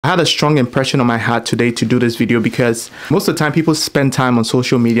I had a strong impression on my heart today to do this video because most of the time people spend time on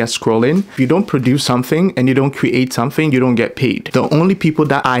social media scrolling. If you don't produce something and you don't create something, you don't get paid. The only people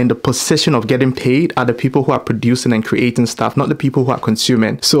that are in the position of getting paid are the people who are producing and creating stuff, not the people who are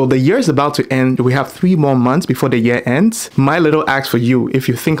consuming. So the year is about to end. We have 3 more months before the year ends. My little ask for you, if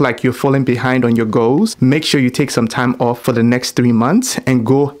you think like you're falling behind on your goals, make sure you take some time off for the next 3 months and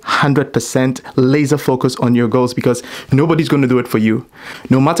go 100% laser focus on your goals, because nobody's going to do it for you.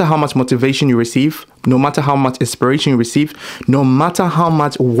 No matter how much motivation you receive, no matter how much inspiration you receive, no matter how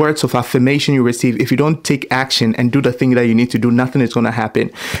much words of affirmation you receive, if you don't take action and do the thing that you need to do, nothing is going to happen.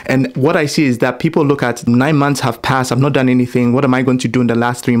 And what I see is that people look at 9 months have passed, I've not done anything, what am I going to do in the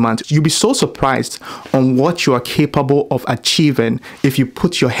last 3 months? You'll be so surprised on what you are capable of achieving if you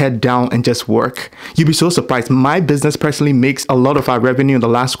put your head down and just work. You'll be so surprised. My business personally makes a lot of our revenue in the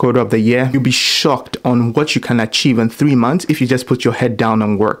last quarter of the year. You'll be shocked on what you can achieve in 3 months if you just put your head down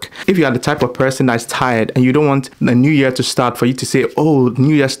and work. If you are the type of person that's tired and you don't want the new year to start for you to say, oh,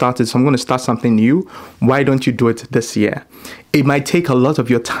 new year started, so I'm going to start something new, why don't you do it this year? It might take a lot of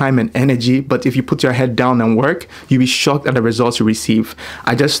your time and energy, but if you put your head down and work, you'll be shocked at the results you receive.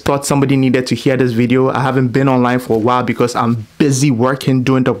 I just thought somebody needed to hear this video. I haven't been online for a while because I'm busy working,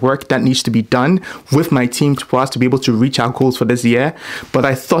 doing the work that needs to be done with my team for us to be able to reach our goals for this year. But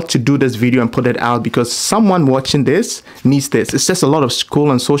I thought to do this video and put it out because someone watching this needs this. It's just a lot of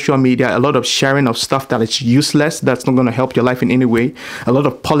school and social media, a lot of sharing of stuff that is useless, that's not going to help your life in any way, a lot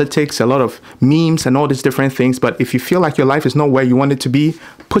of politics, a lot of memes and all these different things. But if you feel like your life is not where you want it to be,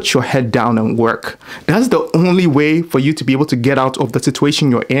 put your head down and work. That's the only way for you to be able to get out of the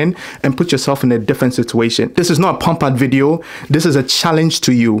situation you're in and put yourself in a different situation. This is not a pump out video. This is a challenge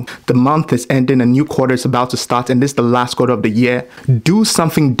to you. The month is ending, a new quarter is about to start, and this is the last quarter of the year. Do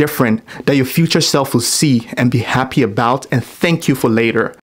something different that your future self will see and be happy about and thank you for later.